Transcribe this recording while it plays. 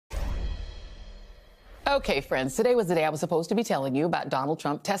Okay, friends, today was the day I was supposed to be telling you about Donald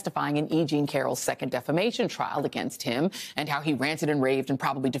Trump testifying in E. Jean Carroll's second defamation trial against him and how he ranted and raved and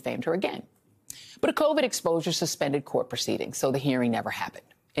probably defamed her again. But a COVID exposure suspended court proceedings, so the hearing never happened.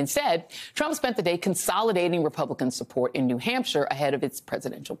 Instead, Trump spent the day consolidating Republican support in New Hampshire ahead of its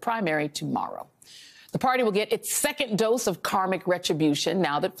presidential primary tomorrow. The party will get its second dose of karmic retribution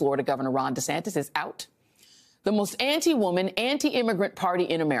now that Florida Governor Ron DeSantis is out. The most anti-woman, anti-immigrant party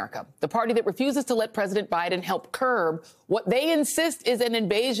in America, the party that refuses to let President Biden help curb what they insist is an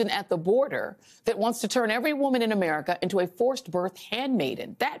invasion at the border, that wants to turn every woman in America into a forced birth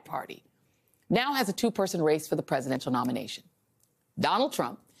handmaiden, that party now has a two-person race for the presidential nomination. Donald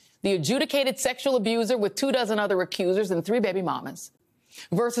Trump, the adjudicated sexual abuser with 24 other accusers and 3 baby mamas,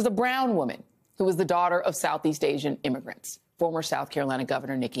 versus a brown woman who was the daughter of Southeast Asian immigrants, former South Carolina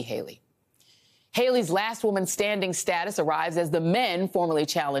Governor Nikki Haley. Haley's last woman standing status arrives as the men formerly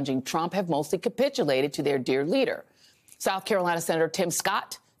challenging Trump have mostly capitulated to their dear leader. South Carolina Senator Tim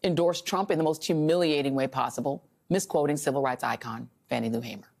Scott endorsed Trump in the most humiliating way possible, misquoting civil rights icon Fannie Lou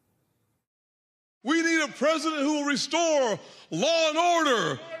Hamer. We need a president who will restore law and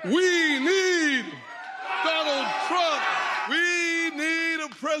order. We need Donald Trump. We need a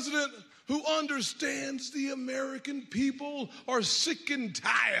president who understands the American people are sick and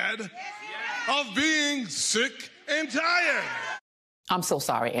tired of being sick and tired. I'm so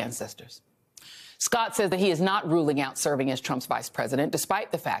sorry, ancestors. Scott says that he is not ruling out serving as Trump's vice president,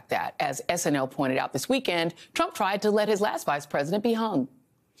 despite the fact that, as SNL pointed out this weekend, Trump tried to let his last vice president be hung.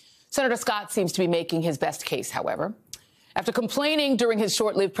 Senator Scott seems to be making his best case, however. After complaining during his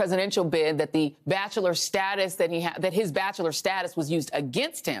short-lived presidential bid that the bachelor status that his bachelor status was used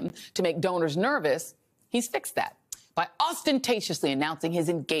against him to make donors nervous, he's fixed that by ostentatiously announcing his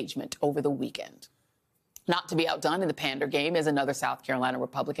engagement over the weekend. Not to be outdone in the pander game is another South Carolina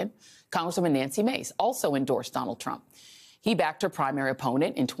Republican, Congresswoman Nancy Mace, also endorsed Donald Trump. He backed her primary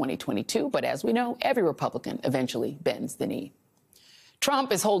opponent in 2022, but as we know, every Republican eventually bends the knee.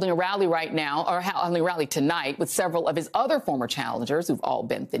 Trump is holding a rally right now, or holding a rally tonight, with several of his other former challengers who've all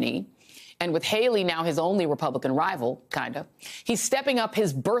bent the knee. And with Haley now his only Republican rival, he's stepping up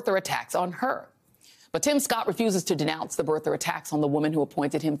his birther attacks on her. But Tim Scott refuses to denounce the birther attacks on the woman who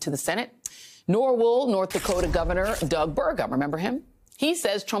appointed him to the Senate, nor will North Dakota Governor Doug Burgum. Remember him? He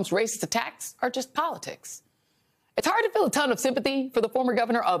says Trump's racist attacks are just politics. It's hard to feel a ton of sympathy for the former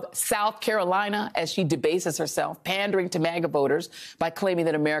governor of South Carolina as she debases herself, pandering to MAGA voters by claiming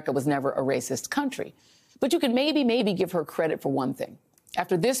that America was never a racist country. But you can maybe give her credit for one thing.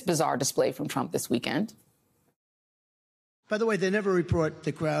 After this bizarre display from Trump this weekend. By the way, they never report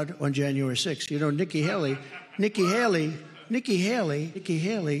the crowd on January 6th. You know, Nikki Haley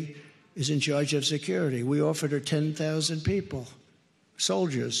is in charge of security. We offered her 10,000 people,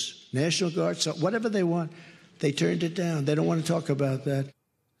 soldiers, National Guard, so whatever they want. They turned it down. They don't want to talk about that.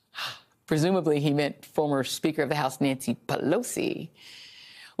 Presumably, he meant former Speaker of the House Nancy Pelosi.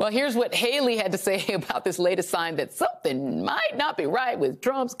 Well, here's what Haley had to say about this latest sign that something might not be right with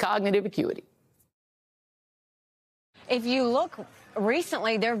Trump's cognitive acuity. If you look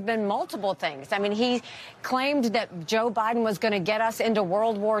recently, there have been multiple things. I mean, he claimed that Joe Biden was going to get us into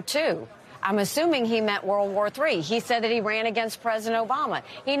World War II. I'm assuming he meant World War III. He said that he ran against President Obama.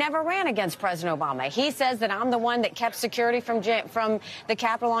 He never ran against President Obama. He says that I'm the one that kept security from the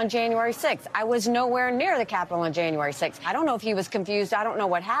Capitol on January 6th. I was nowhere near the Capitol on January 6th. I don't know if he was confused. I don't know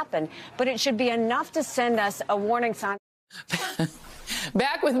what happened. But it should be enough to send us a warning sign.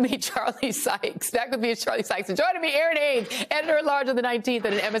 Back with me, Charlie Sykes. And joining me, Aaron Haynes, editor-at-large of the 19th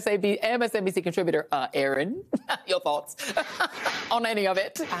and an MSNBC contributor. Aaron, your thoughts on any of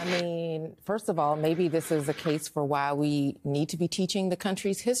it? I mean, first of all, maybe this is a case for why we need to be teaching the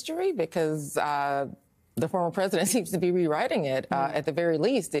country's history, because the former president seems to be rewriting it, at the very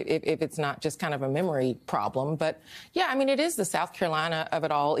least, if it's not just kind of a memory problem. But, yeah, I mean, it is the South Carolina of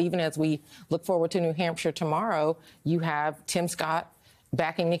it all. Even as we look forward to New Hampshire tomorrow, you have Tim Scott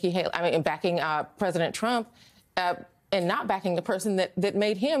backing Nikki Haley, backing President Trump, and not backing the person that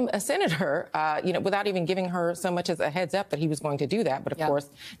made him a senator, without even giving her so much as a heads up that he was going to do that. But, of course,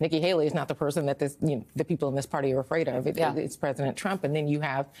 Nikki Haley is not the person that the people in this party are afraid of. It's President Trump. And then you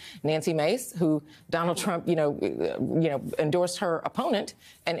have Nancy Mace, who Donald Trump, endorsed her opponent,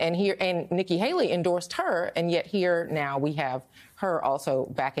 and Nikki Haley endorsed her. And yet here now we have her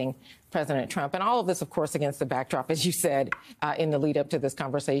also backing President Trump. And all of this, of course, against the backdrop, as you said, in the lead up to this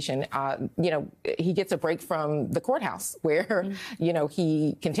conversation, he gets a break from the courthouse where,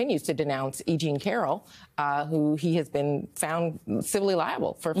 he continues to denounce E. Jean Carroll, who he has been found civilly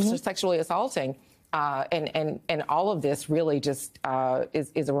liable for sexually assaulting. And all of this really just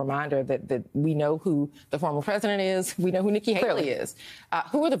is a reminder that we know who the former president is. We know who Nikki Haley is.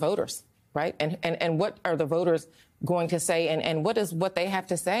 Who are the voters, right? And what are the voters going to say? And what is what they have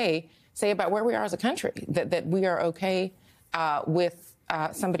to say about where we are as a country? That we are okay with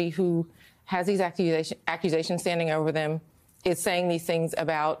somebody who has these accusations standing over them, is saying these things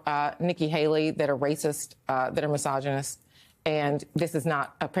about Nikki Haley that are racist, that are misogynist. And this is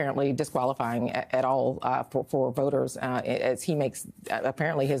not apparently disqualifying at all for voters as he makes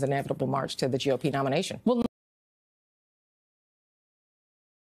apparently his inevitable march to the GOP nomination. Well,